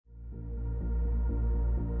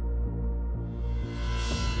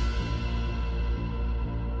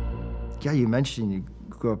Yeah, you mentioned you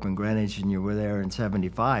grew up in Greenwich and you were there in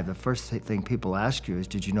 '75. The first thing people ask you is,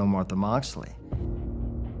 did you know Martha Moxley?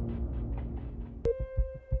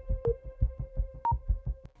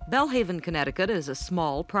 Belhaven, Connecticut is a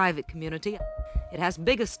small, private community. It has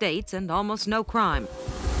big estates and almost no crime.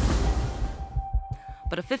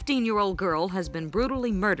 But a 15-year-old girl has been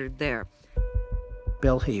brutally murdered there.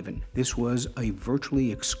 Belhaven. This was a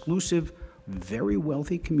virtually exclusive, very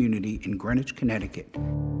wealthy community in Greenwich, Connecticut,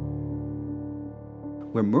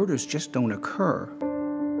 where murders just don't occur.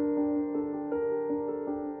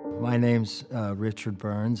 My name's Richard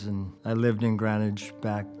Burns, and I lived in Greenwich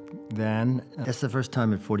back then. That's the first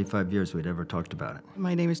time in 45 years we'd ever talked about it.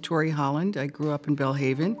 My name is Tori Holland. I grew up in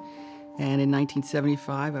Belhaven, and in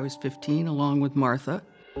 1975, I was 15, along with Martha.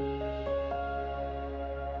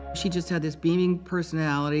 She just had this beaming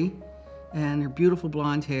personality and her beautiful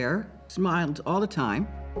blonde hair, smiled all the time.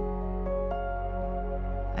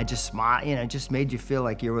 I just smiled, you know, it just made you feel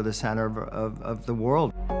like you were the center of the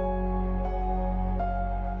world.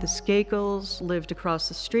 The Skakels lived across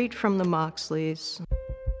the street from the Moxleys.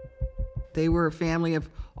 They were a family of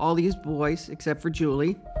all these boys, except for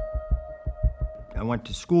Julie. I went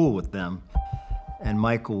to school with them, and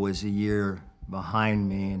Michael was a year behind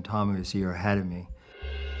me, and Tommy was a year ahead of me.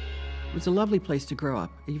 It was a lovely place to grow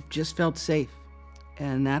up. You just felt safe.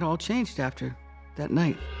 And that all changed after that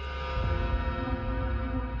night.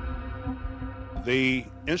 The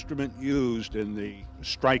instrument used in the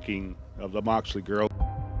striking of the Moxley girl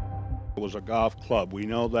was a golf club. We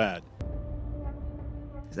know that.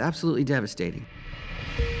 It's absolutely devastating.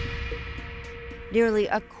 Nearly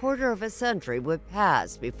a quarter of a century would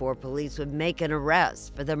pass before police would make an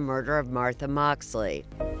arrest for the murder of Martha Moxley.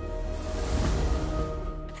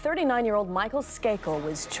 39-year-old Michael Skakel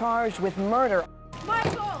was charged with murder.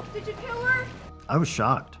 Michael, did you kill her? I was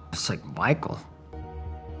shocked. It's like, Michael?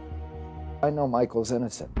 I know Michael's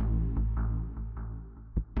innocent.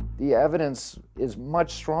 The evidence is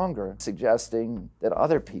much stronger, suggesting that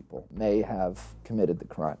other people may have committed the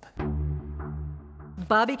crime.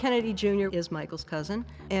 Bobby Kennedy Jr. is Michael's cousin,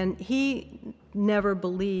 and he never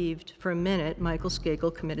believed for a minute Michael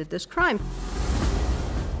Skakel committed this crime.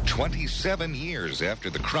 27 years after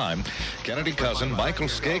the crime, Kennedy cousin Michael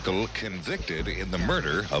Skakel convicted in the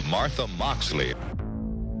murder of Martha Moxley.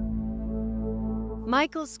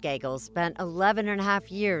 Michael Skakel spent 11 and a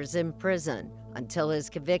half years in prison until his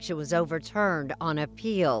conviction was overturned on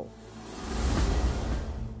appeal.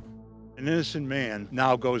 An innocent man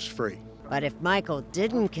now goes free. But if Michael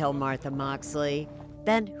didn't kill Martha Moxley,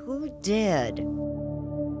 then who did?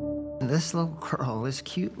 This little girl, this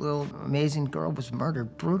cute little amazing girl, was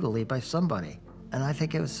murdered brutally by somebody. And I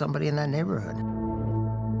think it was somebody in that neighborhood.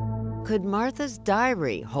 Could Martha's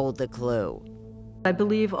diary hold the clue? I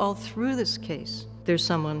believe all through this case, there's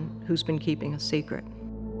someone who's been keeping a secret.